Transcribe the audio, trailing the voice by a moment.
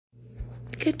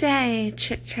Good day,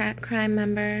 Chit Chat Crime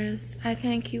members. I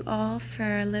thank you all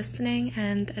for listening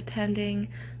and attending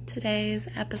today's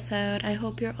episode. I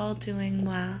hope you're all doing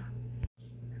well.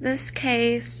 This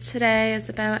case today is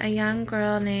about a young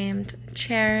girl named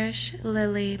Cherish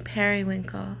Lily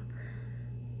Periwinkle.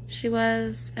 She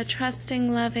was a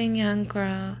trusting, loving young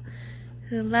girl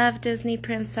who loved Disney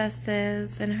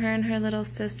princesses, and her little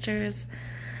sisters'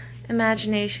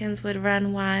 imaginations would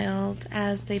run wild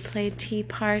as they played tea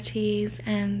parties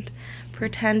and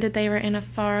pretended they were in a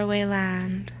faraway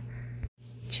land.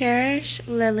 Cherish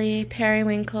Lily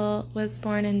Periwinkle was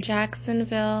born in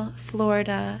Jacksonville,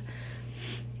 Florida,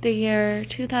 the year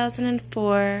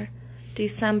 2004,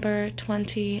 December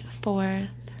 24th.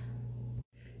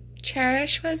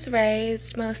 Cherish was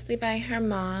raised mostly by her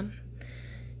mom.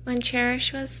 When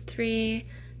Cherish was 3,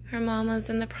 her mom was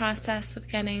in the process of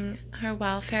getting her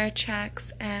welfare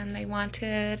checks, and they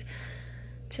wanted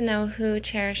to know who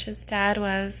Cherish's dad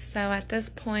was. So at this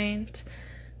point,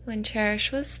 when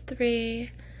Cherish was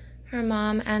 3, her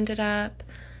mom ended up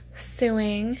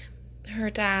suing her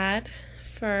dad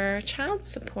for child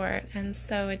support. And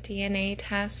so a DNA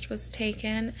test was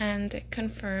taken, and it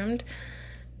confirmed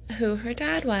who her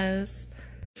dad was.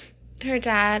 Her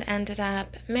dad ended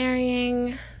up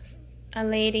marrying a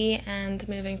lady and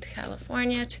moving to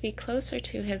California to be closer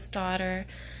to his daughter,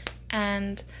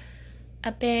 and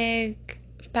a big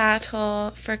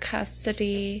battle for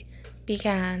custody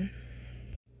began.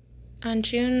 On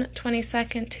June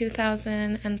 22nd,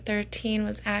 2013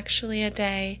 was actually a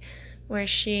day where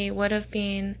she would have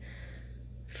been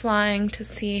flying to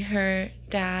see her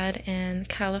dad in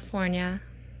California,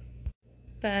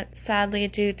 but sadly,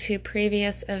 due to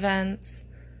previous events,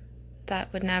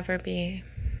 that would never be.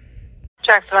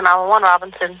 Jacksonville 911,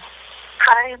 Robinson.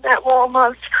 Hi, that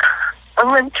Walmart.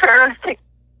 I'm in turn, I think,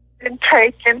 been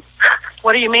taken.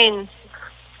 What do you mean?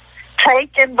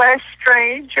 Taken by a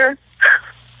stranger.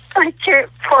 I can't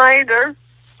find her.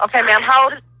 Okay, ma'am, how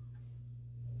old is...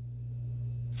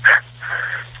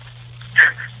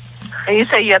 And you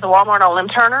say you at the Walmart on Lim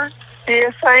Turner?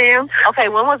 Yes, I am. Okay,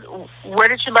 where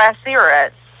did you last see her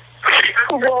at?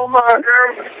 Walmart.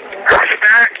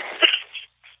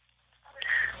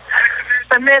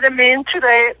 I met a man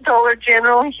today at Dollar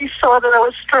General. He saw that I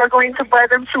was struggling to buy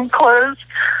them some clothes.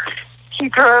 He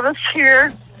drove us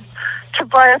here to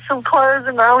buy us some clothes,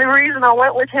 and the only reason I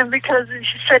went with him because he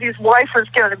said his wife was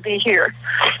going to be here.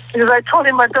 Because I told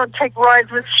him I don't take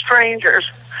rides with strangers.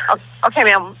 Okay,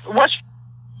 ma'am.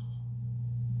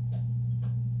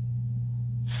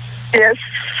 Yes.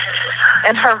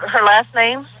 And her last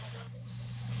name?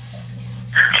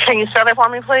 Can you spell that for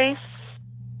me, please?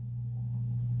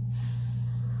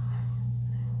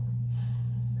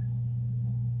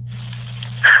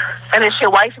 And is she a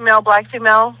white female, black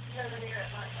female?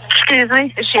 Excuse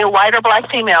me? Is she a white or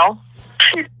black female?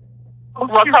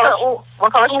 What color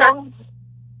shirt? I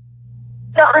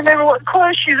don't remember what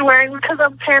clothes she's wearing because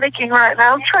I'm panicking right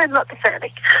now. I'm trying not to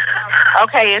panic.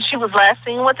 Okay, and she was last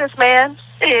seen with this man?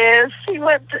 Yes, he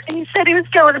said he was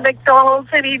going to McDonald's,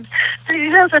 and he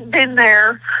hasn't been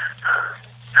there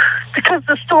because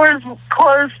the store is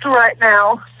closed right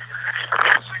now.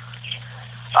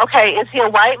 Okay, is he a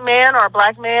white man or a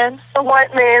black man? A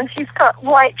white man. He's got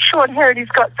white short hair, and he's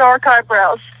got dark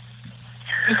eyebrows.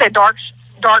 You said dark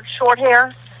short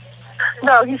hair?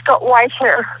 No, he's got white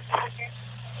hair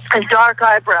and dark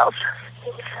eyebrows.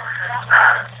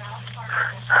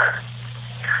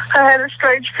 I had a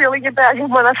strange feeling about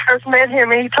him when I first met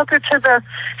him, and he took her to the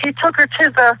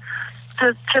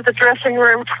dressing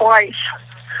room twice,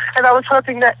 and I was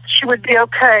hoping that she would be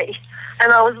okay.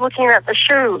 And I was looking at the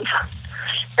shoes,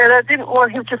 and I didn't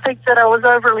want him to think that I was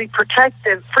overly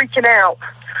protective, freaking out.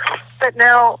 But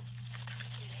now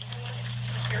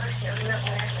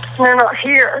they're not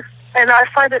here, and I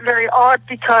find it very odd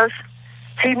because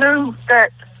he knew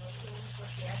that.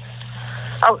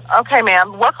 Oh, okay,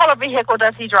 ma'am. What color vehicle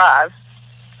does he drive?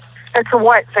 It's a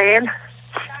white van.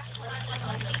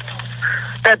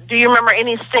 Do you remember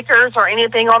any stickers or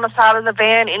anything on the side of the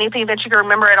van? Anything that you can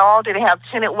remember at all? Did it have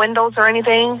tinted windows or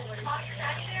anything?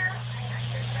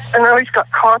 I know he's got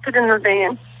carpet in the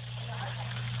van.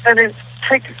 I didn't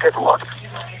take a good look.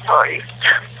 Sorry.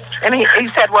 And he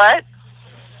said what?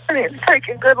 I didn't take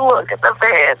a good look at the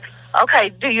van. Okay,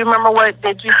 do you remember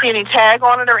did you see any tag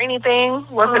on it or anything?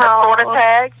 Was it a Florida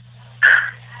tag?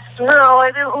 No,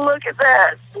 I didn't look at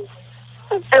that.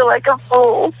 I feel like a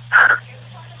fool.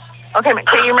 Okay,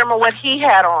 can you remember what he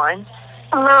had on?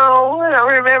 No, I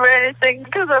don't remember anything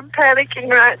because I'm panicking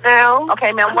right now.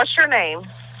 Okay, ma'am, what's your name?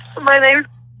 My name's...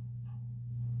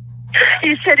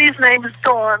 He said his name is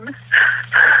Dawn.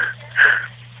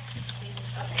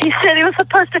 He said he was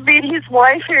supposed to meet his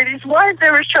wife here, and his wife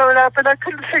never showed up, and I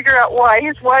couldn't figure out why.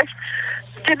 His wife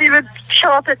didn't even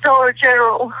show up at Dollar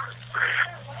General.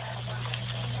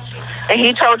 And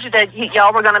he told you that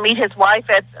y'all were going to meet his wife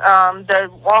at the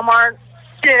Walmart?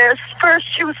 Yes. First,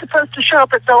 she was supposed to show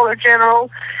up at Dollar General,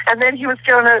 and then he was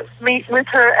going to meet with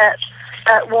her at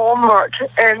Walmart.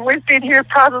 And we've been here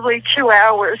probably 2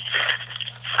 hours.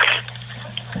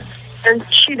 And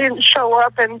she didn't show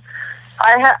up, and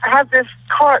I had this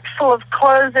cart full of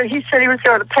clothes that he said he was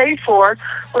going to pay for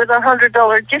with a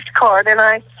 $100 gift card. And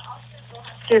I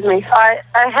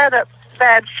had a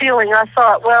bad feeling. I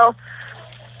thought, well,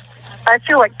 I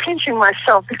feel like pinching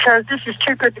myself because this is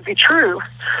too good to be true.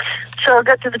 So I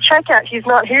got to the checkout. He's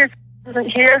not here. He isn't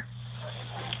here.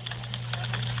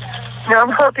 Now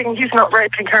I'm hoping he's not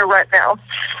raping her right now,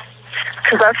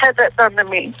 because I've had that done to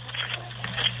me.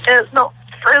 It's not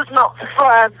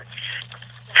fun.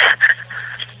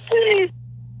 Please.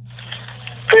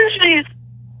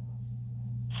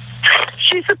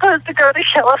 She's supposed to go to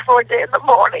California in the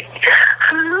morning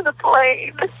on the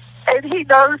plane. And he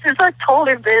knows this. I told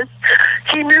him this.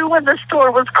 He knew when the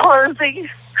store was closing.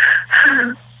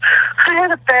 I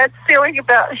had a bad feeling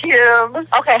about him.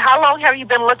 Okay, how long have you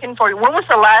been looking for you? When was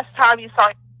the last time you saw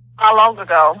him? How long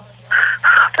ago?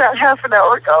 About half an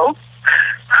hour ago.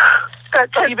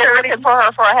 So you've been looking for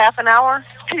her for a half an hour?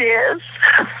 Yes.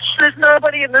 There's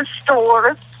nobody in the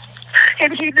store.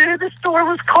 And he knew the store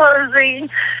was closing.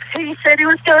 He said he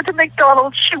was going to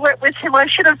McDonald's. She went with him. I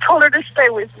should have told her to stay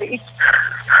with me.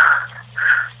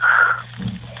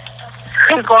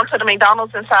 He was going to the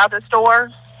McDonald's inside the store?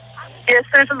 Yes,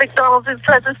 there's a McDonald's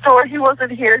inside the store. He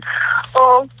wasn't here.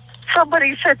 Oh,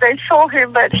 somebody said they saw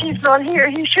him, but he's not here.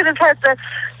 He should have had the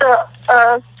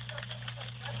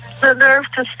nerve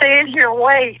to stand here and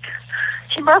wait.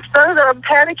 He must know that I'm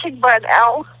panicking by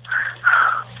now.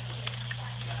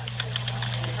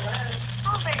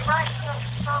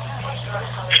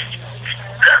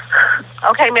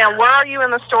 Okay, ma'am, where are you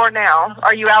in the store now?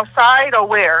 Are you outside or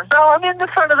where? No, I'm in the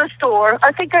front of the store.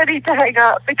 I think I need to hang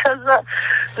up because...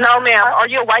 No, ma'am. Are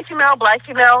you a white female, black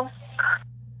female?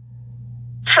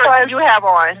 Shirt do you have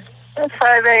on?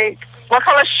 5'8". What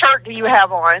color shirt do you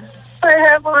have on? I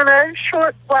have on a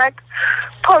short black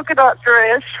polka dot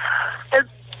dress and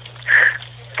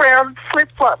brown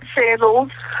flip-flop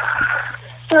sandals.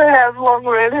 I have long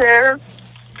red hair.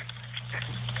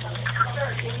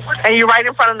 And you right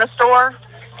in front of the store?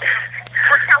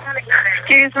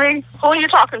 Excuse me? Who are you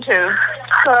talking to?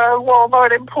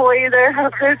 Walmart employee.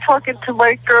 They're talking to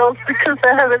my girls because they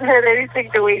haven't had anything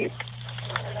to eat.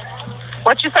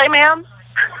 What you say, ma'am?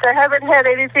 They haven't had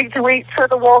anything to eat, so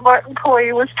the Walmart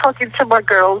employee was talking to my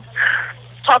girls.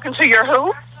 Talking to your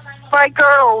who? My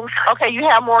girls. Okay, you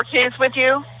have more kids with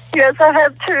you? Yes, I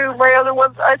have two. My other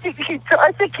ones, I think he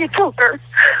took her.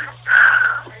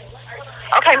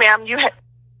 Okay, ma'am, you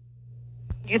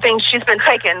think she's been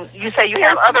taken? You say you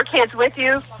have other kids with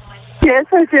you? Yes,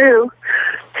 I do.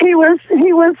 He was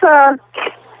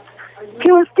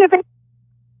giving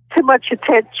too much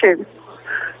attention.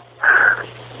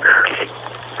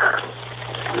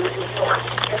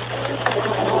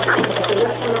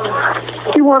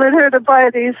 He wanted her to buy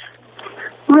these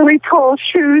really tall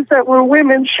shoes that were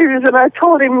women's shoes, and I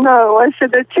told him no. I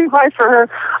said they're too high for her.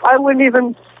 I wouldn't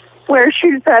even wear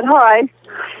shoes that high.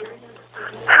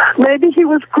 Maybe he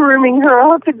was grooming her. I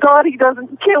hope to God he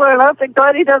doesn't kill her, and I hope to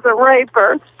God he doesn't rape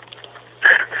her.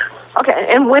 Okay,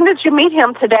 and when did you meet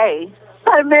him today?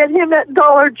 I met him at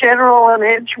Dollar General in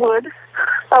Edgewood.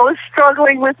 I was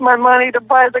struggling with my money to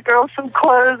buy the girl some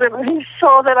clothes, and he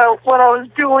saw that what I was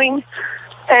doing,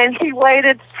 and he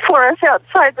waited for us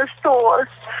outside the store.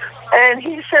 And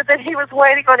he said that he was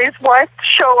waiting on his wife to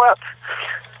show up.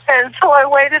 And so I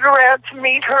waited around to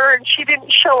meet her, and she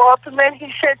didn't show up. And then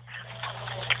he said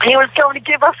he was going to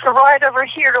give us a ride over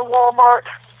here to Walmart.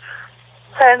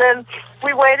 And then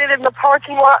we waited in the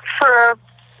parking lot for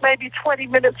maybe 20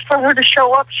 minutes for her to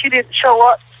show up. She didn't show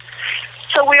up.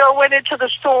 So we all went into the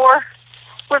store.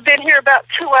 We've been here about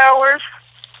 2 hours.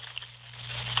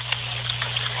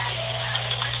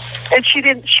 And she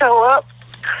didn't show up.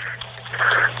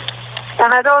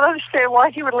 And I don't understand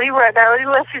why he would leave right now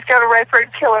unless he's got to rape her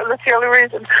and kill her. That's the only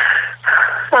reason.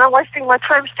 And I'm wasting my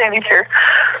time standing here.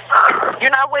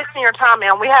 You're not wasting your time,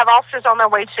 ma'am. We have officers on their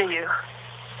way to you.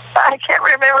 I can't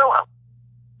remember what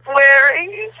I'm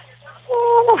wearing.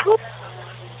 Ooh.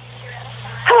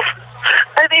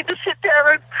 I need to sit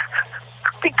down and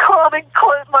be calm and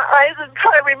close my eyes and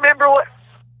try to remember what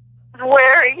I'm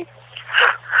wearing.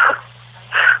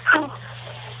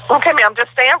 Okay, ma'am,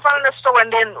 just stay in front of the store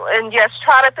and just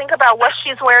try to think about what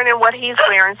she's wearing and what he's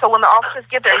wearing. So when the officers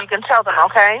get there, you can tell them,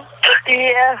 okay?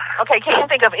 Yeah. Okay, can you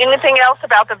think of anything else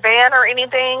about the van or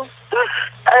anything?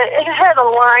 It had a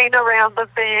line around the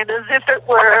van as if it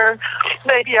were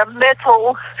maybe a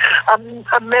metal,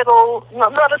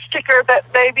 not a sticker, but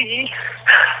maybe,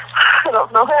 I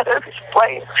don't know how to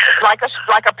explain. Like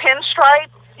a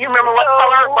pinstripe? You remember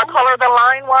what color the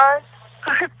line was?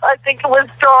 I think it was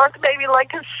dark, maybe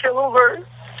like a silver.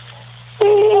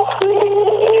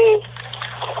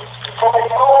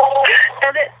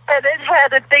 And it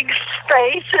had a big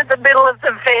space in the middle of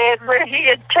the van where he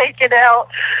had taken out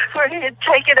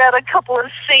a couple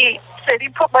of seats, and he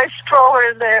put my stroller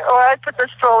in there, or I put the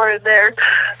stroller in there.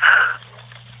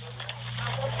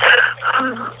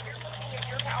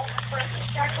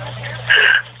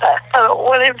 I don't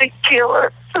want him to kill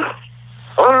her.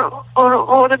 Or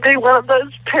want to be one of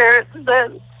those parents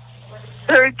that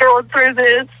are going through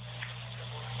this.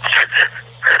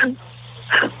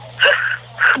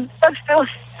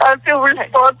 I feel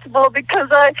responsible because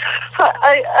I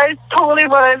told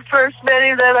him when I first met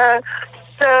him that I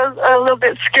was a little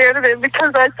bit scared of him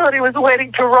because I thought he was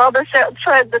waiting to rob us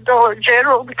outside the Dollar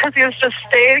General because he was just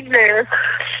standing there.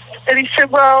 And he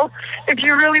said, well, if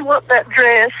you really want that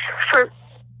dress,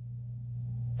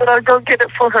 then I'll go get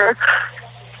it for her.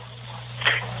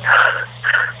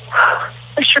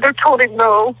 I should have told him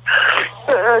no.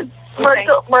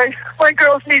 My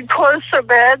girls need clothes so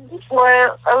bad, that's why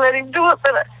I let him do it,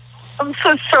 but I'm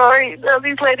so sorry. Now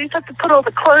these ladies have to put all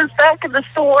the clothes back in the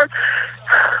store.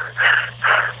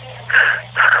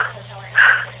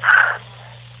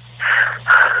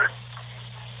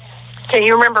 Can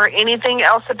you remember anything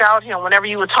else about him? Whenever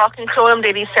you were talking to him,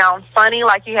 did he sound funny,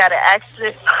 like he had an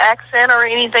accent or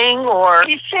anything? Or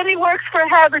he said he works for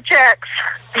Haberjacks.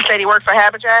 He said he worked for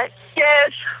Haberjacks?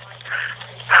 Yes.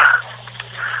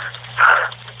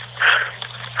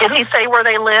 Did he say where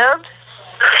they lived?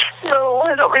 No,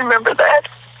 I don't remember that.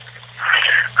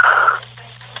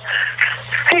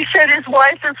 He said his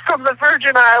wife is from the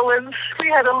Virgin Islands. We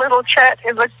had a little chat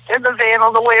in the van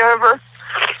on the way over.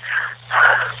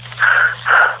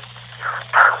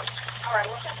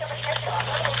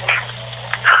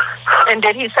 And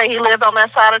did he say he lived on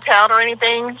that side of town or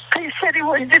anything? He said he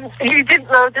didn't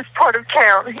know this part of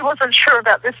town. He wasn't sure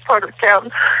about this part of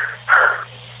town.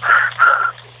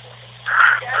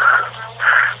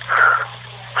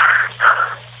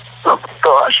 Oh my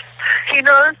gosh. He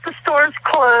knows the store is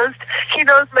closed. He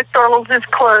knows McDonald's is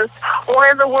closed.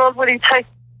 Why in the world would he take...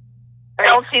 You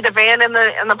don't see the van in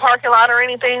the parking lot or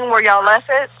anything where y'all left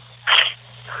it?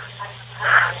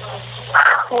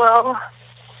 Well...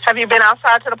 Have you been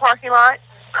outside to the parking lot?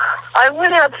 I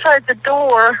went outside the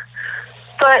door,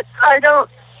 but I don't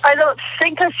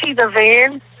think I see the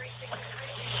van.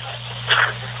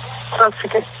 That's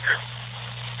okay.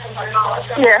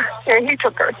 Yeah, he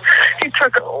took her. He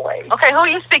took her away. Okay, who are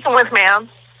you speaking with, ma'am?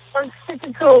 I'm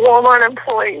speaking to a Walmart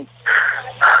employee.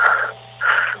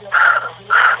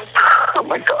 Oh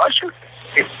my gosh.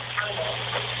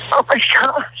 Oh my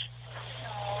gosh.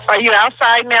 Are you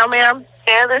outside now, ma'am?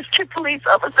 Yeah, there's 2 police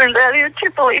officers out here, 2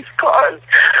 police cars.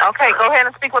 Okay, go ahead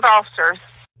and speak with officers.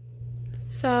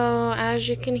 So, as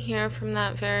you can hear from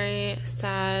that very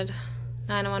sad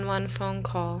 911 phone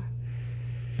call,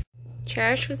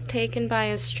 Cherish was taken by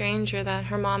a stranger that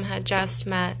her mom had just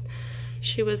met.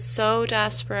 She was so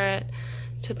desperate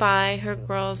to buy her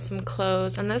girls some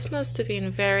clothes, and this must have been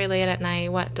very late at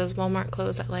night. What, does Walmart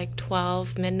close at like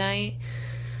 12 midnight?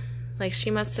 Like,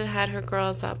 she must have had her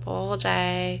girls up all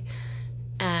day,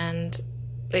 and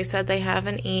they said they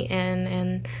haven't eaten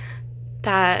in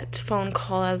that phone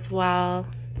call as well.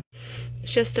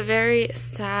 It's just a very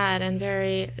sad and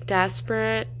very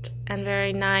desperate and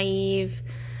very naive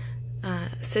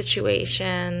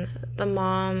situation. The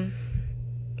mom,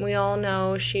 we all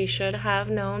know she should have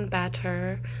known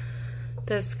better.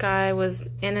 This guy was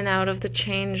in and out of the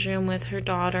change room with her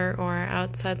daughter, or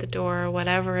outside the door, or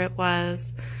whatever it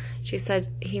was. She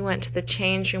said he went to the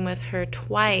change room with her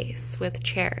twice with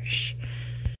Cherish,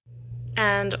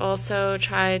 and also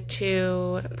tried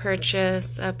to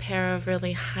purchase a pair of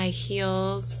really high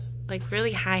heels, like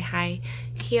really high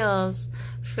heels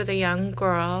for the young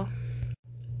girl.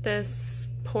 This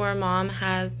poor mom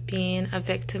has been a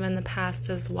victim in the past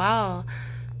as well.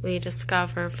 We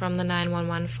discover from the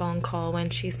 911 phone call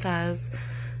when she says,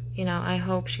 you know, I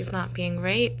hope she's not being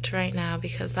raped right now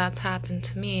because that's happened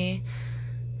to me.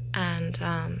 And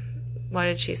what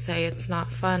did she say? It's not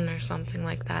fun or something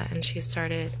like that. And she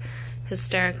started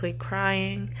hysterically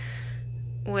crying,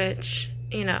 which,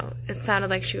 you know, it sounded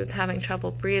like she was having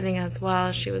trouble breathing as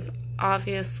well. She was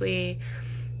obviously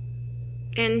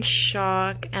in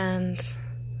shock, and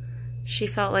she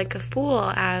felt like a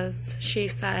fool, as she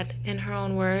said in her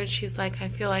own words. She's like, I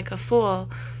feel like a fool.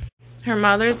 Her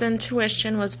mother's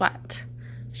intuition was what?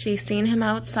 She seen him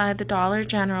outside the Dollar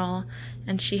General,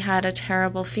 and she had a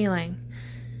terrible feeling.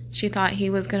 She thought he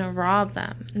was going to rob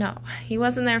them. No, he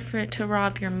wasn't there to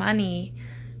rob your money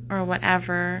or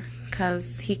whatever,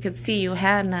 because he could see you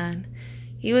had none.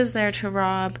 He was there to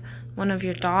rob one of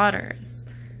your daughters.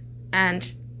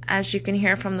 And as you can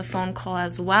hear from the phone call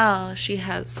as well, she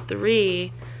has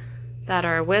 3 that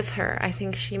are with her. I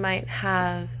think she might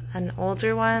have an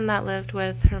older one that lived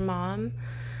with her mom.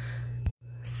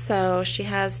 So she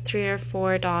has 3 or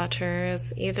 4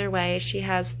 daughters. Either way, she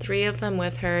has 3 of them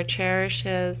with her. Cherish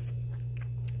is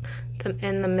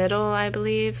in the middle, I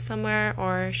believe, somewhere,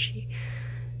 or she...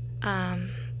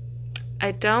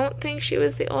 I don't think she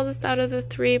was the oldest out of the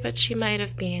 3, but she might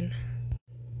have been.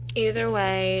 Either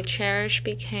way, Cherish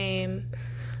became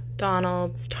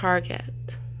Donald's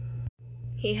target.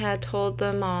 He had told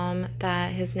the mom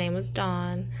that his name was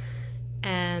Don,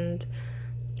 and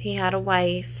he had a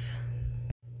wife.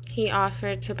 He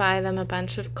offered to buy them a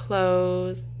bunch of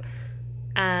clothes,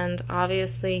 and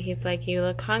obviously he's like, you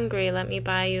look hungry, let me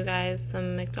buy you guys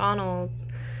some McDonald's.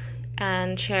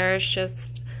 And Cherish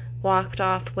just walked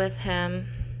off with him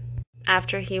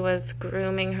after he was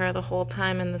grooming her the whole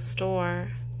time in the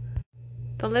store.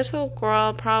 The little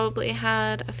girl probably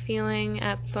had a feeling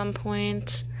at some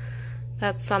point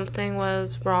that something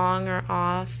was wrong or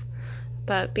off,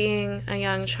 but being a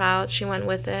young child, she went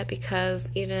with it,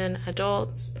 because even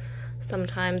adults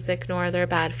sometimes ignore their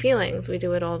bad feelings. We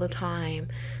do it all the time.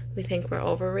 We think we're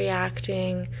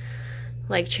overreacting,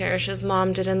 like Cherish's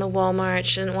mom did in the Walmart.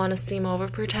 She didn't want to seem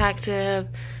overprotective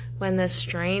when this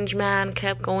strange man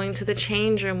kept going to the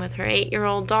change room with her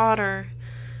 8-year-old daughter.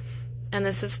 And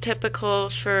this is typical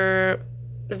for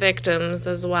the victims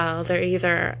as well. They're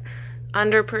either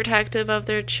underprotective of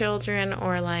their children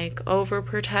or like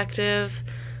overprotective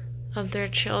of their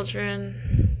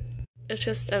children. It's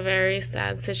just a very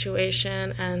sad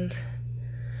situation, and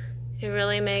it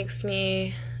really makes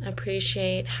me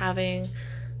appreciate having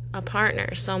a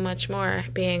partner so much more,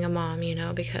 being a mom,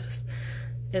 because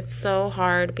it's so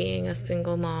hard being a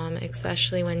single mom,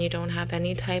 especially when you don't have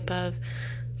any type of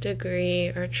degree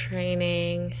or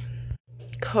training.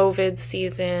 COVID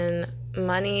season,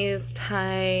 money is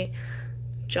tight,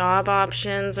 job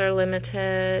options are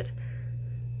limited.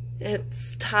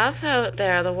 It's tough out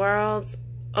there. The world's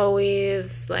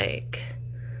always like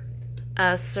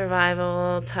a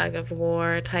survival tug of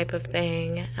war type of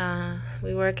thing.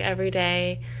 We work every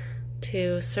day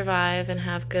to survive and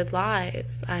have good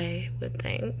lives, I would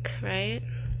think, right?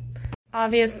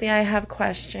 Obviously, I have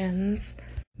questions.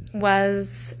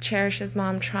 Was Cherish's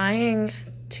mom trying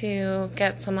to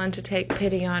get someone to take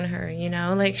pity on her,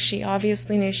 Like, she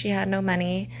obviously knew she had no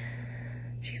money.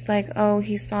 She's like, oh,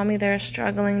 he saw me there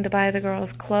struggling to buy the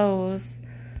girls clothes.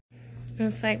 And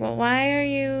it's like, well, why are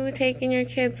you taking your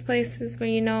kids places where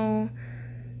you know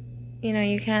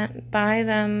you can't buy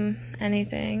them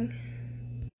anything?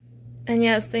 And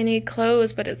yes, they need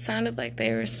clothes, but it sounded like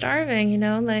they were starving,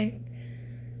 like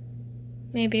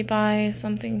maybe buy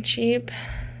something cheap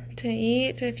to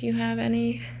eat if you have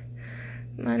any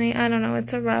money. I don't know.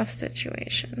 It's a rough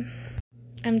situation.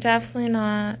 I'm definitely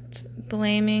not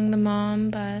blaming the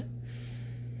mom, but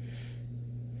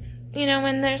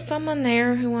when there's someone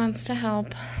there who wants to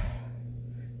help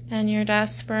and you're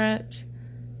desperate,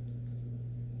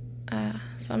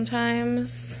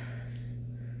 sometimes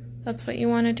that's what you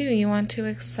want to do. You want to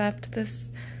accept this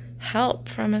help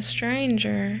from a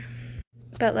stranger.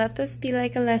 But let this be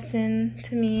like a lesson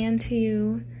to me and to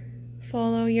you.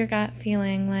 Follow your gut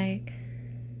feeling. Like,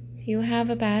 if you have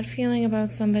a bad feeling about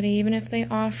somebody, even if they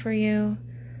offer you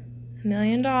 $1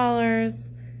 million,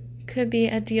 could be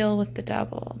a deal with the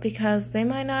devil, because they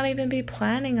might not even be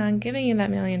planning on giving you that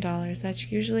 $1 million.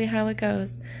 That's usually how it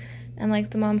goes. And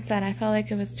like the mom said, I felt like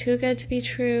it was too good to be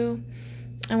true.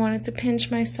 I wanted to pinch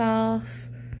myself.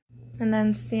 And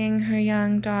then seeing her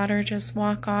young daughter just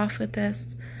walk off with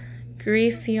this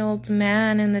greasy old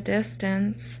man in the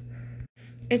distance,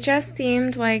 it just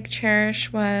seemed like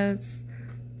Cherish was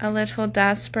a little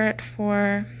desperate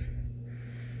for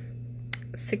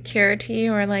security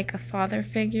or like a father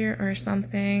figure or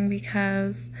something,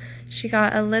 because she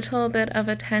got a little bit of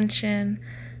attention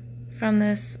from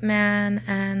this man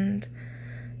and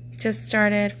just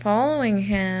started following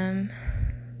him.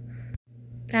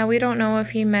 Now, we don't know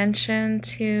if he mentioned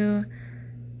to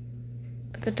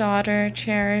the daughter,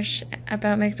 Cherish,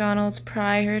 about McDonald's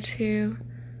prior to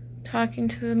talking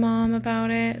to the mom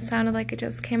about it. It sounded like it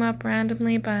just came up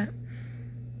randomly, but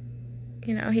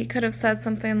You know, he could have said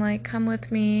something like, come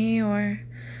with me, or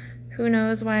who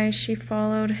knows why she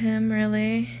followed him,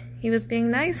 really. He was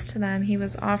being nice to them. He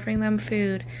was offering them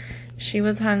food. She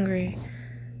was hungry.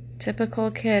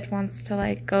 Typical kid wants to,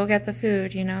 like, go get the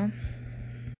food, you know?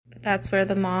 That's where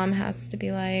the mom has to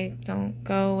be like, don't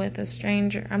go with a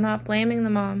stranger. I'm not blaming the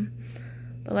mom,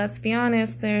 but let's be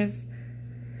honest, there's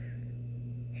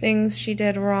things she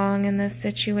did wrong in this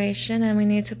situation, and we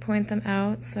need to point them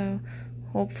out, so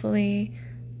hopefully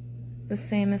the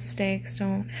same mistakes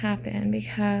don't happen,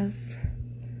 because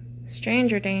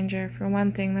stranger danger, for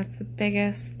one thing, that's the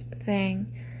biggest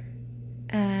thing.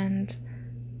 And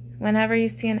whenever you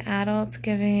see an adult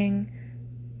giving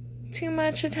too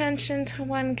much attention to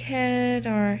one kid,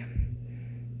 or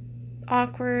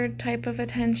awkward type of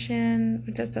attention,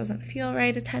 it just doesn't feel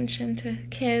right attention to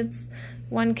kids,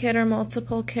 one kid or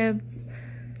multiple kids,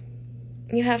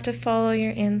 you have to follow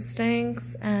your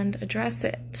instincts and address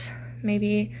it.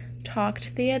 Maybe talk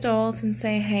to the adult and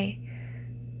say, hey,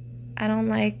 I don't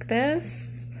like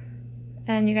this,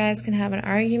 and you guys can have an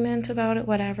argument about it,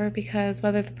 whatever, because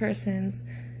whether the person's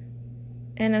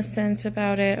innocent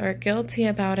about it or guilty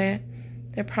about it,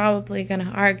 they're probably going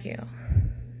to argue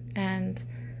and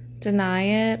deny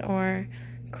it or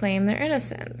claim their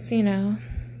innocence, you know.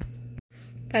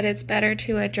 But it's better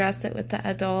to address it with the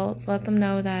adults, let them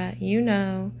know that you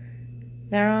know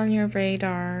they're on your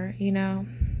radar, you know.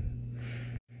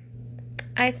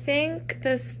 I think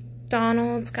this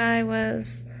Donald's guy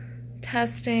was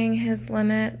testing his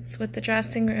limits with the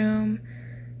dressing room,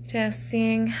 just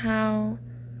seeing how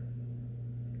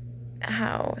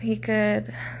he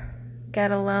could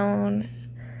get alone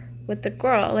with the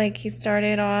girl. Like, he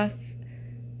started off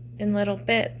in little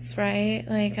bits, right?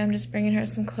 Like, I'm just bringing her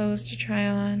some clothes to try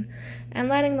on and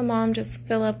letting the mom just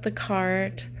fill up the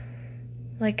cart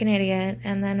like an idiot.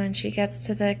 And then when she gets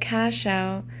to the cash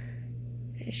out,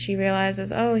 she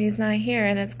realizes, oh, he's not here,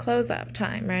 and it's close-up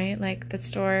time, right? Like, the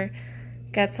store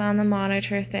gets on the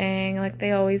monitor thing like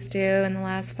they always do in the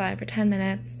last 5 or 10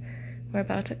 minutes. We're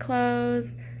about to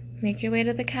close. Make your way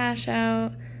to the cash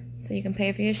out so you can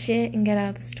pay for your shit and get out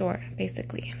of the store,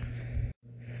 basically.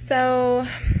 So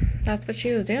that's what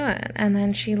she was doing. And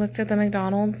then she looked at the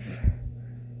McDonald's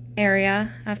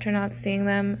area after not seeing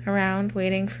them around,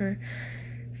 waiting for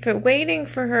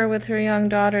her with her young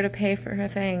daughter to pay for her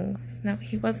things. No,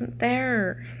 he wasn't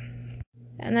there.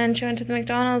 And then she went to the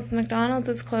McDonald's. The McDonald's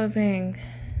is closing.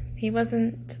 He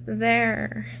wasn't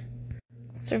there.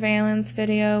 Surveillance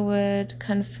video would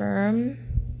confirm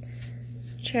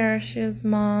Cherish's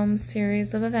mom's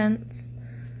series of events.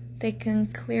 They can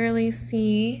clearly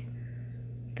see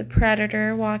the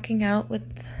predator walking out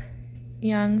with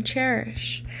young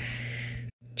Cherish.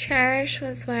 Cherish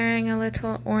was wearing a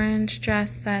little orange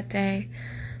dress that day,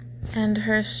 and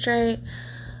her straight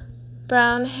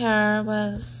brown hair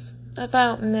was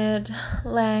about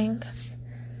mid-length.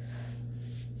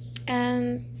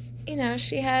 And, you know,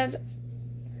 she had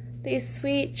these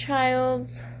sweet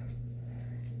child's,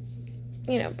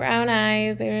 you know, brown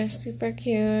eyes. They were super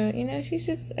cute. You know, she's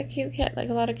just a cute kid. Like,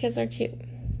 a lot of kids are cute.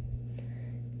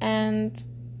 And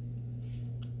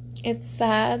it's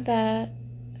sad that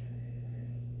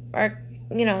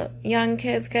young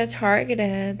kids get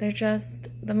targeted. They're just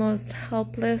the most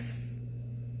helpless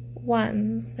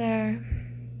ones. They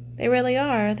really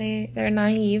are. They're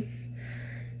naive.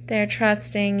 They're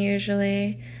trusting,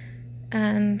 usually.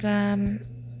 And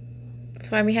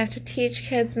that's why we have to teach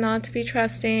kids not to be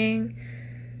trusting,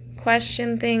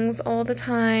 question things all the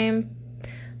time,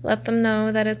 let them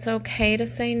know that it's okay to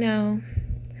say no.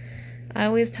 I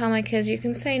always tell my kids, you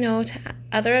can say no to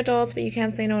other adults, but you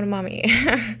can't say no to mommy.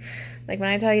 Like, when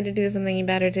I tell you to do something, you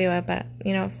better do it. But,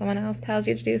 you know, if someone else tells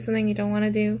you to do something you don't want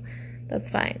to do, that's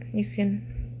fine. You can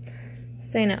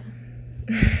say no.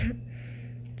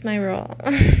 It's my rule.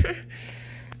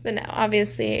 But no,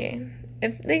 obviously,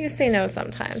 if they can say no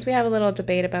sometimes. We have a little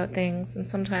debate about things, and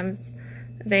sometimes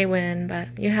they win.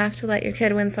 But you have to let your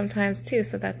kid win sometimes, too,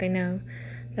 so that they know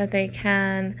that they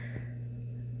can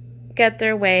get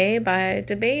their way by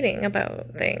debating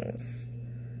about things.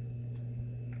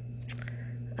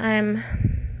 I'm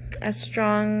a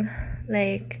strong,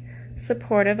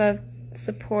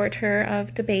 supporter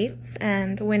of debates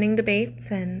and winning debates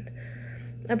and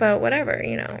about whatever,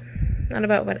 you know. Not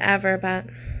about whatever, but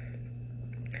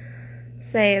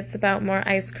say it's about more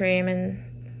ice cream and,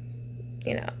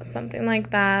 you know, something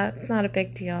like that. It's not a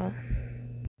big deal.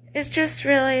 It's just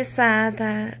really sad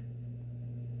that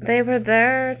they were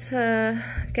there to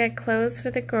get clothes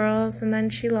for the girls, and then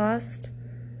she lost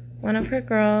one of her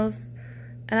girls.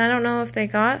 And I don't know if they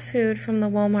got food from the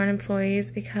Walmart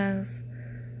employees, because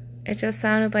it just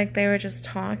sounded like they were just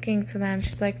talking to them.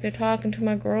 She's like, they're talking to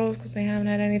my girls because they haven't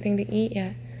had anything to eat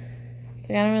yet.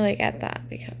 So I don't really get that,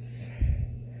 because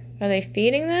are they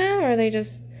feeding them, or are they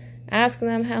just asking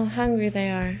them how hungry they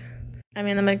are? I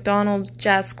mean, the McDonald's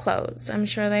just closed. I'm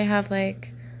sure they have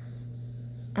like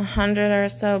 100 or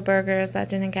so burgers that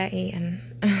didn't get eaten.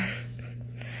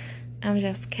 I'm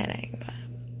just kidding, but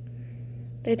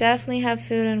they definitely have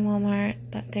food in Walmart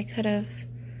that they could have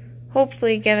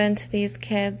hopefully given to these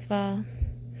kids while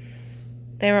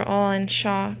they were all in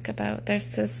shock about their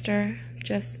sister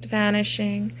just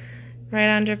vanishing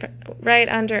right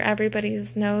under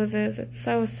everybody's noses. It's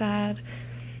so sad.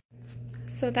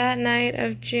 So that night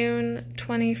of June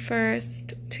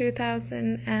 21st,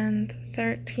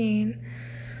 2013,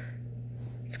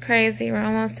 it's crazy. We're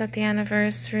almost at the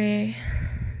anniversary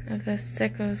of this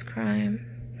sicko's crime.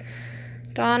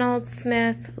 Donald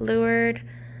Smith lured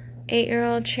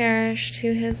 8-year-old Cherish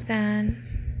to his van.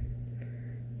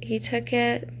 He took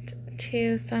it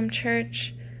to some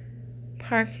church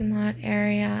parking lot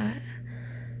area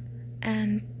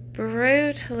and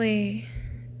brutally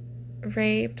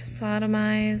raped,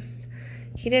 sodomized.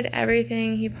 He did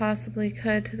everything he possibly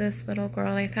could to this little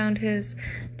girl. They found his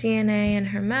DNA in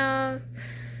her mouth,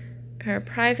 her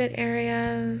private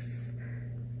areas.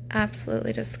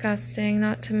 Absolutely disgusting,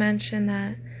 not to mention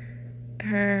that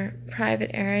her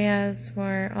private areas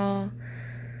were all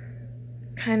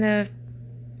kind of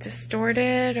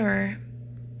distorted or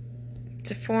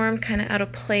deformed, kind of out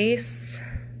of place.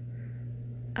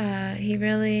 He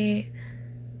really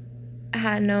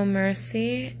had no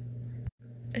mercy.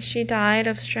 She died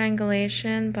of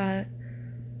strangulation, but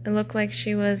it looked like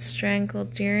she was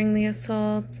strangled during the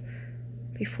assault,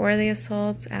 before the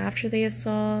assault, after the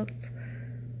assault.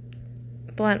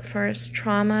 Blunt force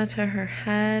trauma to her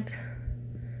head.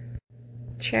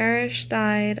 Cherish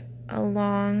died a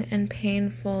long and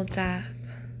painful death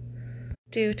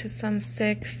due to some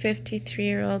sick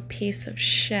 53-year-old piece of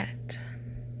shit.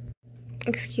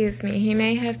 Excuse me, he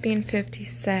may have been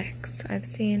 56. I've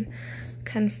seen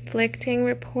conflicting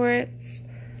reports,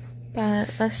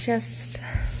 but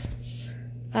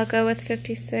I'll go with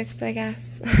 56, I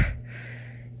guess.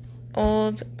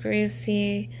 Old,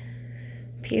 greasy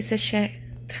piece of shit.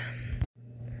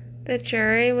 The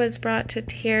jury was brought to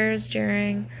tears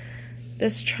during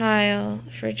this trial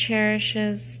for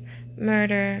Cherish's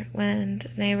murder when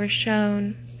they were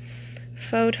shown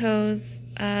photos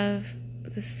of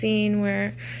the scene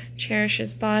where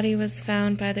Cherish's body was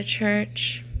found by the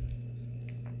church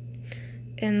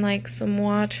in like some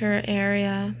water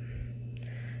area.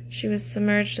 She was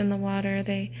submerged in the water.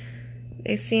 They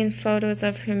seen photos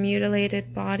of her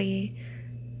mutilated body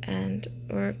and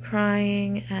were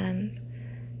crying, and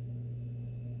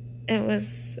it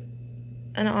was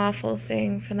an awful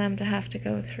thing for them to have to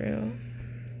go through,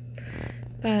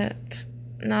 but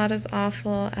not as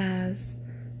awful as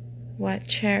what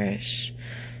Cherish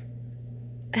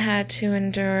had to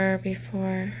endure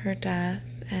before her death.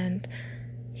 And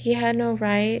he had no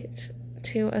right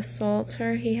to assault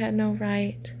her. He had no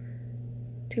right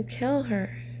to kill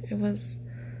her. It was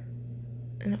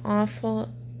an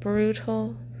awful,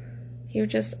 brutal. He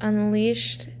just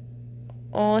unleashed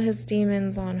all his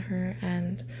demons on her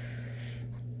and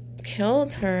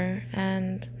killed her,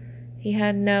 and he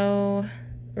had no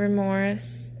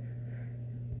remorse.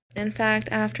 In fact,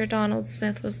 after Donald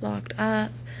Smith was locked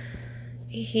up,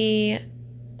 he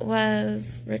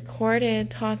was recorded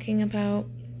talking about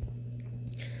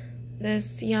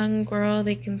this young girl.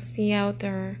 They can see out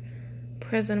their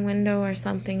prison window or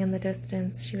something in the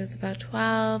distance. She was about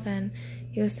 12, and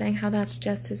he was saying how that's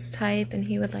just his type and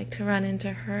he would like to run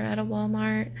into her at a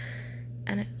Walmart.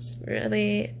 And it's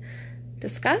really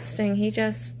disgusting. He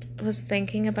just was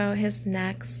thinking about his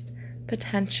next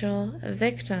potential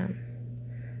victim.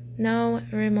 No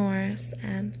remorse.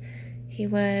 And he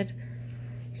would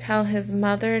tell his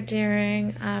mother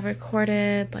during a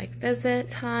recorded visit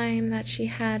time that she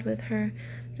had with her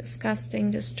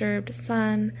disgusting, disturbed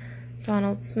son,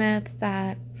 Donald Smith,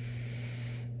 that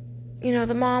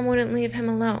the mom wouldn't leave him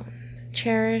alone.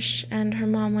 Cherish and her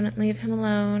mom wouldn't leave him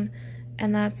alone,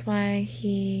 and that's why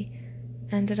he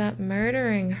ended up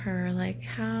murdering her.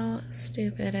 How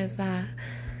stupid is that?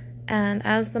 And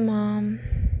as the mom,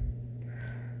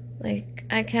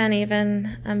 I can't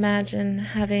even imagine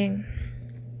having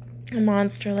a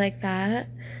monster like that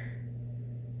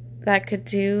could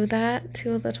do that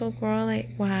to a little girl.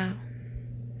 Wow.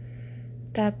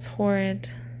 That's horrid.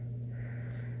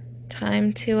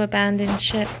 Time to abandon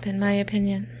ship, in my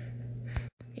opinion.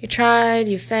 You tried,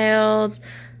 you failed,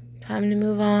 time to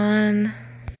move on.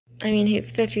 I mean,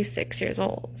 he's 56 years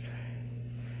old.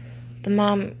 the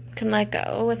mom can let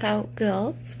go without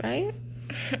guilt, right?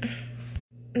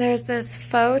 There's this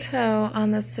photo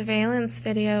on the surveillance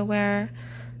video where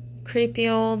creepy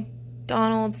old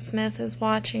Donald Smith is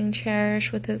watching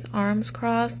Cherish with his arms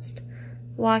crossed,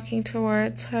 walking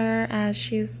towards her as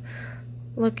she's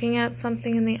looking at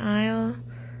something in the aisle.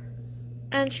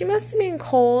 And she must have been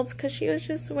cold because she was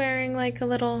just wearing like a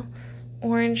little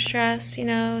orange dress, you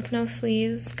know, with no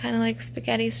sleeves, kind of like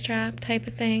spaghetti strap type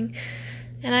of thing.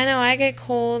 And I know I get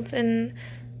colds in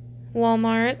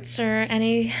Walmart's or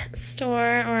any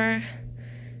store, or,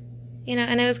 you know,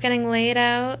 and it was getting laid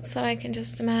out, so I can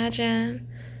just imagine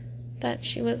that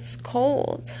she was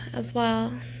cold as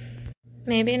well.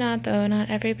 Maybe not, though. Not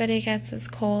everybody gets as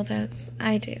cold as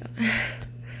I do.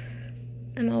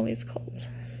 I'm always cold.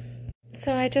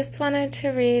 So I just wanted to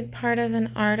read part of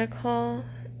an article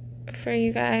for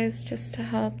you guys just to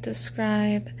help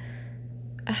describe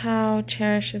how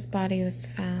Cherish's body was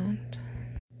found.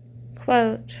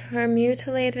 Quote, her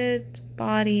mutilated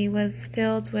body was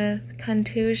filled with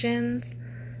contusions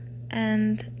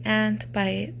and ant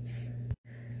bites,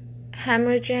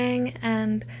 hemorrhaging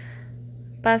and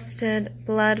busted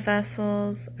blood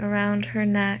vessels around her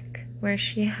neck where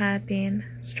she had been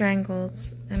strangled,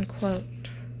 end quote.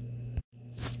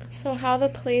 So how the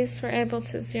police were able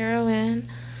to zero in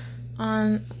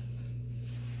on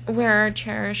where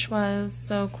Cherish was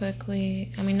so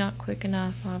quickly, I mean, not quick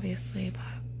enough, obviously, but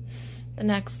the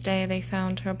next day they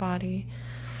found her body,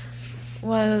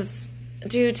 was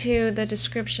due to the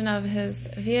description of his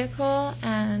vehicle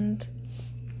and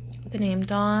the name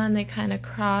Dawn. They kind of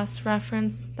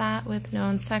cross-referenced that with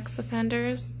known sex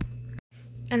offenders.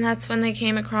 And that's when they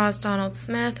came across Donald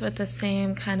Smith with the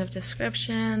same kind of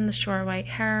description, the short white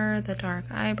hair, the dark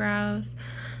eyebrows.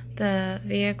 The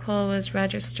vehicle was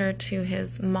registered to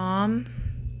his mom.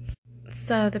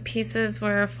 So the pieces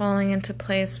were falling into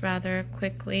place rather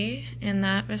quickly in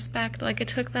that respect. Like, it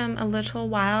took them a little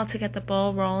while to get the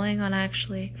ball rolling on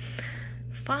actually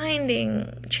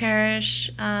finding Cherish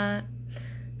in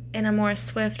a more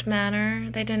swift manner.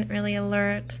 They didn't really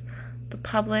alert the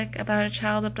public about a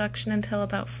child abduction until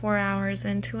about 4 hours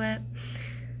into it.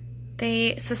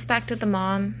 They suspected the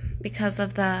mom because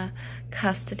of the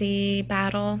custody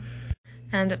battle,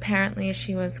 and apparently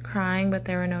she was crying, but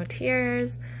there were no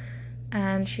tears,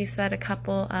 and she said a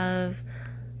couple of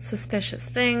suspicious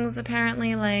things,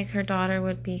 apparently, like her daughter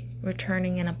would be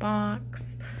returning in a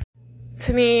box.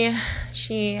 To me,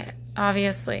 she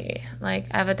obviously,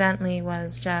 evidently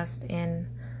was just in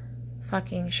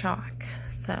fucking shock.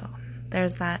 So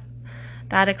there's that.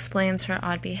 That explains her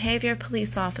odd behavior.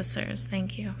 Police officers,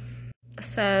 thank you.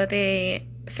 So they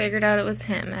figured out it was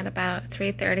him at about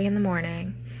 3:30 in the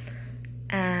morning,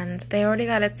 and they already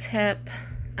got a tip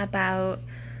about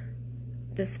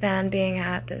this van being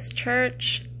at this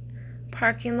church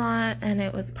parking lot, and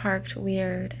it was parked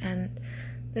weird, and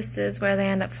this is where they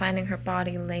end up finding her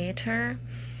body later,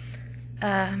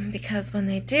 because when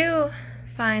they do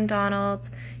find Donald,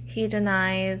 he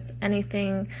denies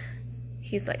anything.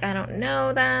 He's like, I don't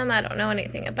know them, I don't know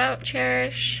anything about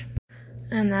Cherish.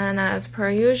 And then, as per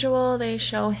usual, they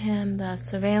show him the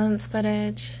surveillance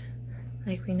footage.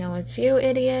 Like, we know it's you,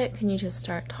 idiot. Can you just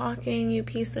start talking, you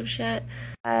piece of shit?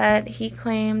 But he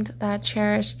claimed that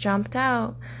Cherish jumped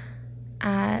out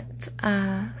at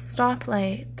a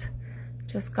stoplight,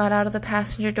 just got out of the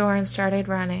passenger door and started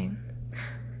running.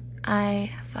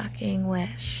 I fucking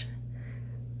wish.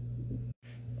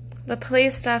 The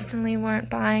police definitely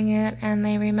weren't buying it, and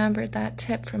they remembered that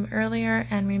tip from earlier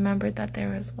and remembered that there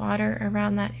was water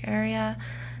around that area,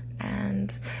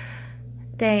 and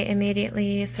they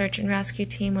immediately, search and rescue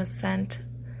team was sent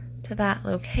to that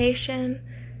location,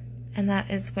 and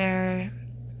that is where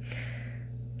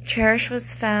Cherish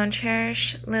was found.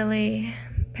 Cherish Lily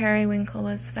Periwinkle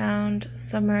was found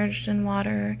submerged in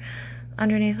water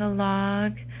underneath a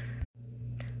log.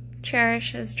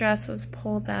 Cherish's dress was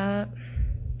pulled up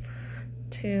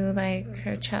to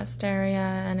her chest area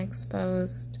and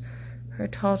exposed her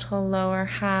total lower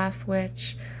half,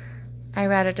 which I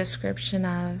read a description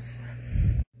of.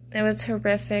 It was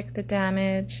horrific, the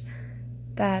damage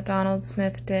that Donald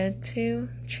Smith did to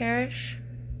Cherish.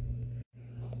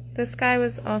 This guy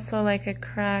was also a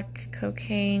crack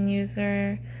cocaine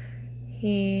user.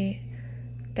 He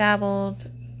dabbled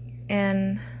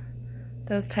in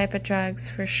those type of drugs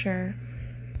for sure.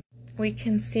 We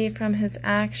can see from his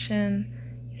action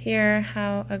here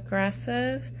how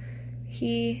aggressive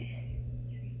he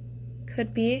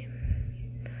could be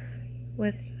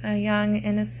with a young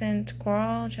innocent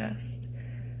girl. Just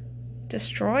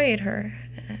destroyed her,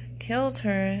 killed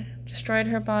her, destroyed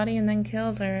her body and then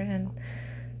killed her and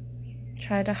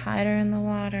tried to hide her in the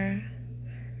water.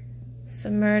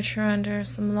 submerge her under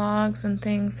some logs and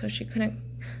things so she couldn't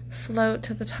float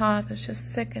to the top. It's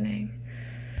just sickening.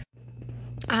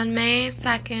 On May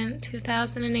 2nd,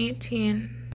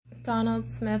 2018, Donald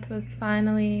Smith was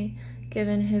finally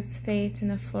given his fate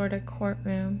in a Florida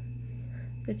courtroom.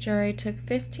 The jury took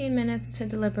 15 minutes to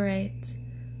deliberate.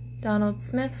 Donald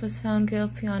Smith was found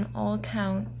guilty on all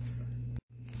counts.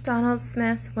 Donald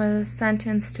Smith was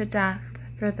sentenced to death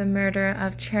for the murder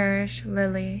of Cherish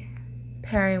Lily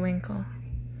Periwinkle.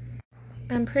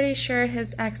 I'm pretty sure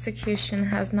his execution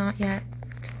has not yet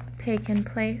taken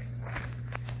place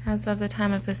as of the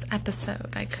time of this episode.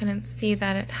 I couldn't see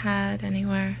that it had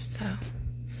anywhere, so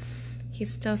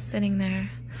he's still sitting there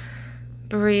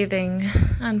breathing,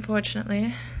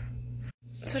 unfortunately.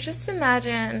 So just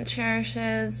imagine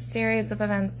Cherish's series of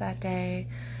events that day.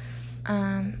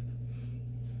 I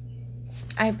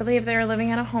believe they were living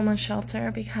at a homeless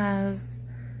shelter because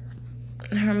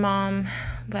her mom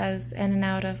was in and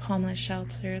out of homeless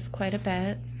shelters quite a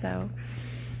bit, so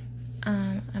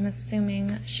I'm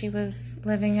assuming she was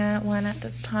living at one at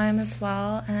this time as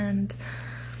well, and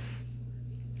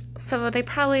so they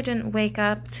probably didn't wake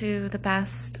up to the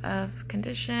best of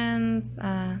conditions.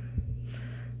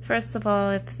 First of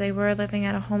all, if they were living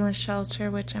at a homeless shelter,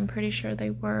 which I'm pretty sure they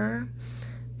were,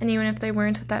 and even if they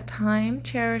weren't at that time,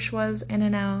 Cherish was in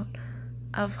and out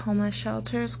of homeless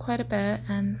shelters quite a bit,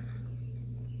 and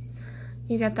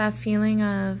you get that feeling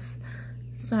of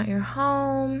it's not your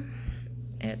home,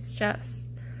 it's just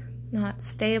not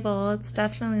stable, it's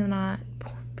definitely not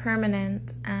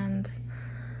permanent, and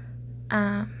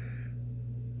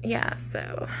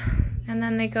so, and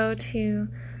then they go to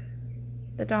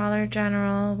the Dollar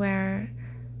General where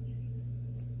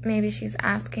maybe she's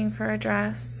asking for a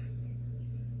dress,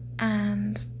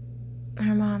 and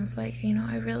her mom's like,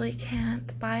 I really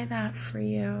can't buy that for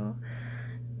you,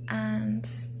 and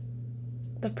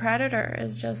the predator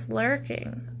is just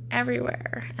lurking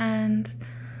everywhere, and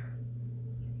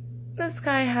this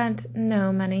guy had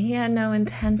no money. He had no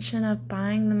intention of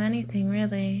buying them anything,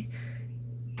 really.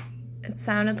 It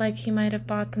sounded like he might have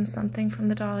bought them something from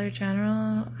the Dollar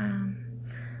General,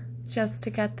 just to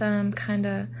get them kind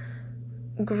of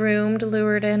groomed,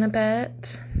 lured in a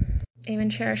bit.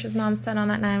 Even Cherish's mom said on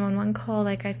that 911 call,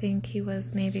 I think he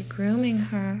was maybe grooming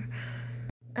her.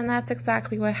 And that's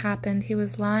exactly what happened. He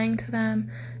was lying to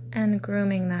them and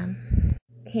grooming them.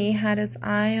 He had his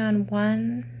eye on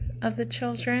one of the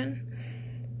children,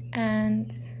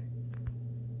 and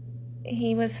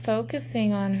he was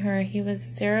focusing on her. He was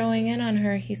zeroing in on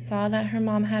her. He saw that her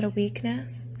mom had a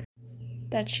weakness,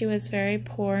 that she was very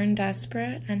poor and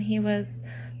desperate, and he was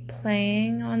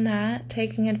playing on that,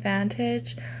 taking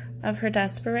advantage of her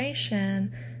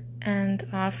desperation and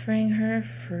offering her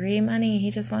free money. He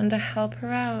just wanted to help her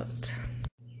out.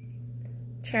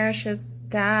 Cherish's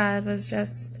dad was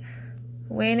just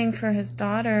waiting for his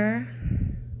daughter,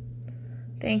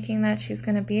 thinking that she's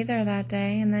going to be there that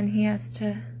day, and then he has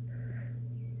to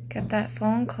get that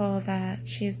phone call that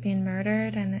she's being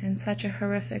murdered, and in such a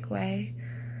horrific way.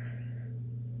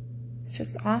 It's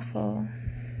just awful.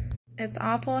 It's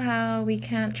awful how we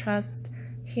can't trust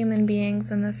human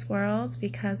beings in this world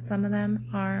because some of them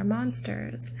are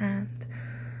monsters. And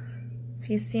if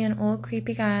you see an old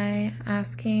creepy guy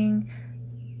asking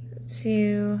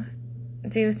to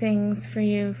do things for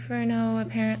you for no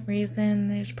apparent reason,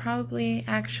 there's probably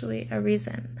actually a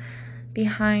reason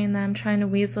behind them trying to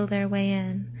weasel their way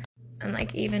in.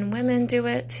 And even women do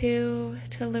it too,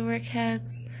 to lure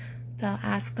kids. They'll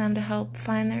ask them to help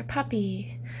find their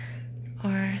puppy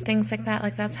or things like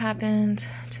that. That's happened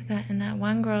in that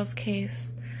one girl's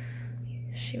case.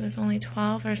 She was only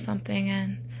 12 or something,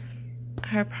 and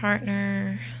her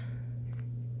partner,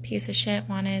 piece of shit,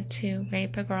 wanted to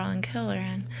rape a girl and kill her,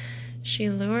 and she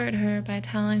lured her by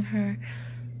telling her,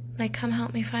 come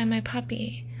help me find my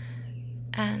puppy.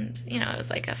 And, it was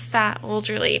a fat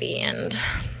older lady, and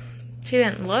she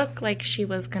didn't look like she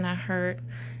was gonna hurt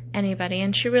anybody,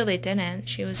 and she really didn't.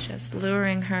 She was just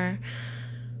luring her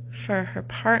for her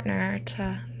partner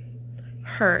to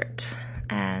hurt.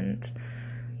 And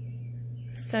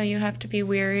so you have to be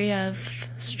wary of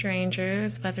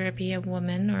strangers, whether it be a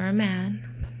woman or a man.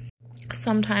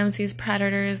 Sometimes these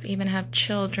predators even have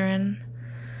children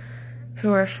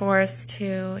who are forced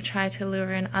to try to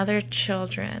lure in other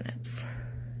children. It's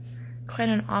quite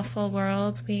an awful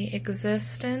world we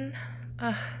exist in.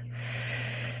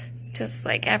 Just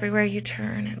everywhere you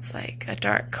turn, it's a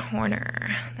dark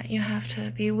corner that you have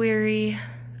to be weary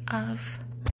of.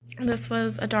 This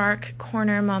was a dark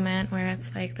corner moment where it's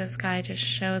this guy just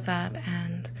shows up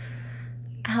and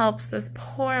helps this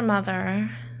poor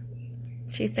mother.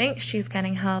 She thinks she's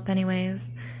getting help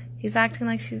anyways. He's acting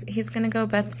like he's going to go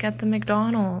get the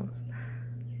McDonald's.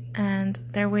 And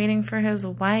they're waiting for his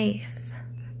wife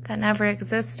that never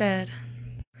existed.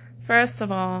 First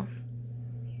of all,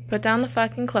 put down the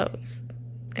fucking clothes.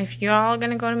 If you're all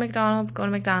going to go to McDonald's, go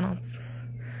to McDonald's.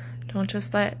 Don't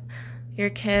just let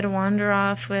your kid wander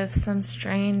off with some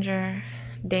stranger.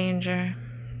 Danger.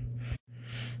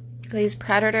 These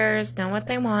predators know what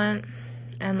they want.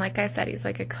 And like I said, he's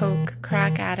like a coke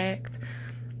crack addict.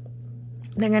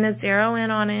 They're going to zero in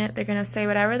on it. They're going to say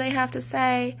whatever they have to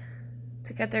say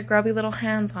to get their grubby little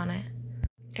hands on it.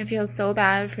 I feel so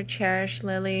bad for Cherish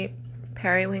Lily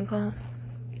Periwinkle.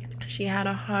 She had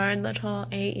a hard little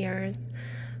 8 years,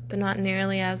 but not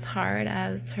nearly as hard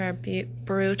as her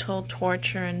brutal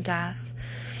torture and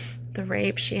death. The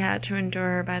rape she had to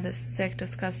endure by this sick,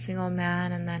 disgusting old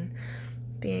man, and then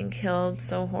being killed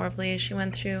so horribly. She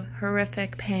went through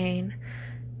horrific pain,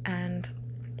 and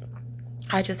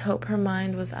I just hope her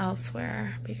mind was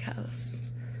elsewhere, because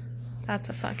that's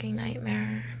a fucking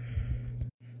nightmare.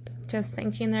 Just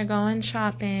thinking they're going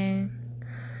shopping,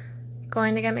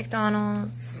 going to get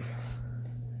McDonald's.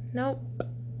 Nope.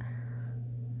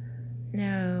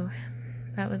 No,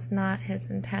 that was not his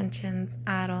intentions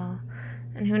at all.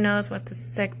 And who knows what the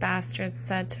sick bastard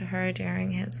said to her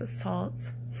during his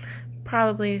assault.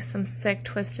 Probably some sick,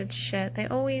 twisted shit. They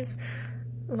always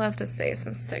love to say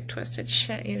some sick, twisted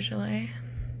shit, usually.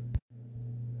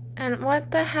 And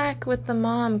what the heck with the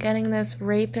mom getting this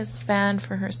rapist van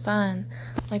for her son?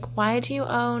 Like, why do you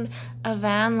own a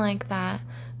van like that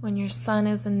when your son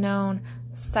is a known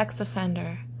sex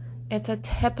offender? It's a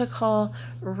typical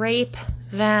rape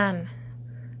van.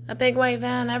 A big white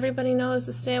van. Everybody knows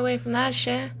to stay away from that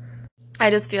shit. I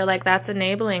just feel like that's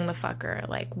enabling the fucker.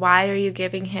 Like, why are you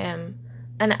giving him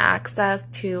an access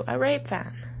to a rape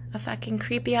van? A fucking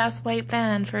creepy-ass white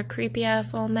van for a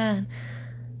creepy-ass old man.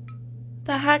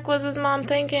 The heck was his mom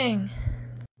thinking?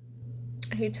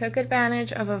 He took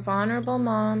advantage of a vulnerable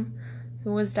mom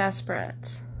who was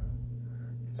desperate.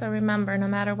 So remember, no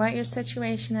matter what your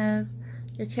situation is,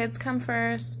 your kids come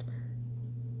first.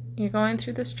 You're going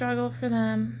through the struggle for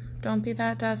them. Don't be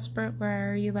that desperate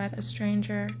where you let a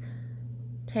stranger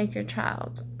take your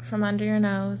child from under your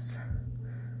nose.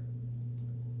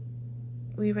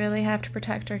 We really have to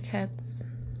protect our kids.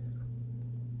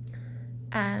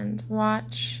 And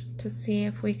watch to see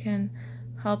if we can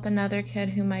help another kid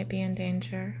who might be in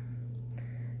danger.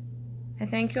 I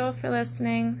thank you all for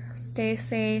listening. Stay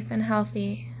safe and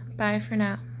healthy. Bye for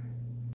now.